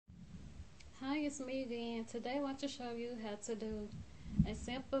Hi, it's me again. Today I want to show you how to do a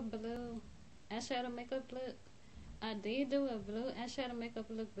simple blue eyeshadow makeup look. I did do a blue eyeshadow makeup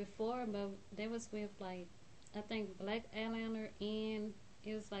look before, but that was with like, I think black eyeliner, and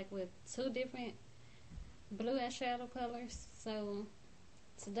it was like with two different blue eyeshadow colors. So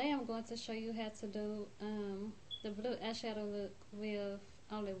today I'm going to show you how to do the blue eyeshadow look with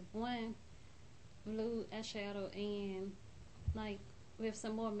only one blue eyeshadow and like with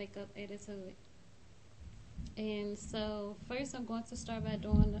some more makeup added to it. And so first I'm going to start by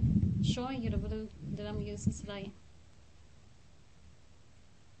showing you the blue that I'm using today.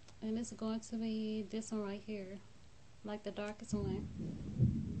 And it's going to be this one right here, like the darkest one.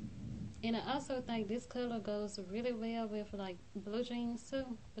 And I also think this color goes really well with like blue jeans too,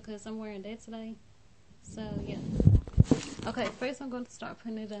 because I'm wearing that today. So yeah. Okay, first I'm going to start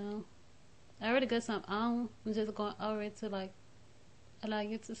putting it on. I already got some on. I'm just going over it to like allow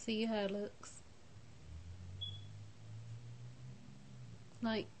you to see how it looks.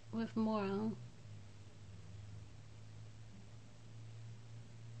 Like with more on.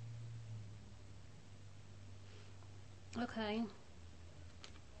 Okay.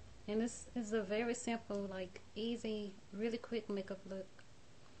 And this is a very simple, like easy, really quick makeup look.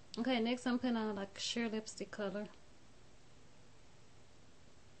 Okay, next I'm putting on like sheer lipstick color.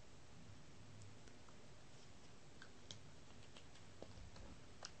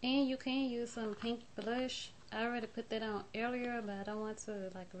 And you can use some pink blush. I already put that on earlier, but I don't want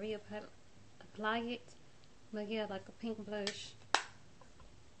to like reapply it. But yeah, like a pink blush.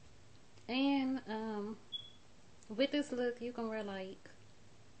 And with this look, you can wear like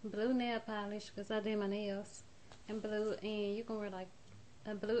blue nail polish, because I did my nails in blue, and you can wear like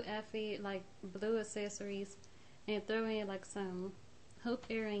a blue outfit, like blue accessories, and throw in like some hoop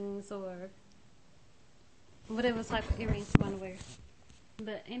earrings or whatever type of earrings you want to wear.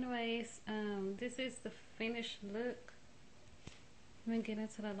 But anyways, this is the finished look. Let me get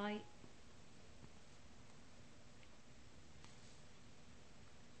into the light.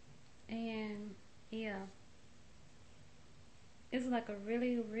 And yeah, it's like a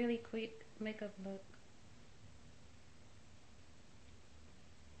really quick makeup look.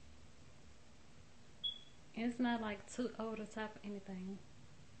 It's not like too over the top or anything.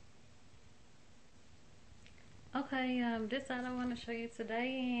 Okay, this all I want to show you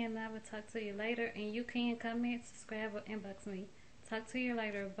today, and I will talk to you later. And you can comment, subscribe, or inbox me. Talk to you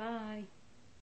later. Bye.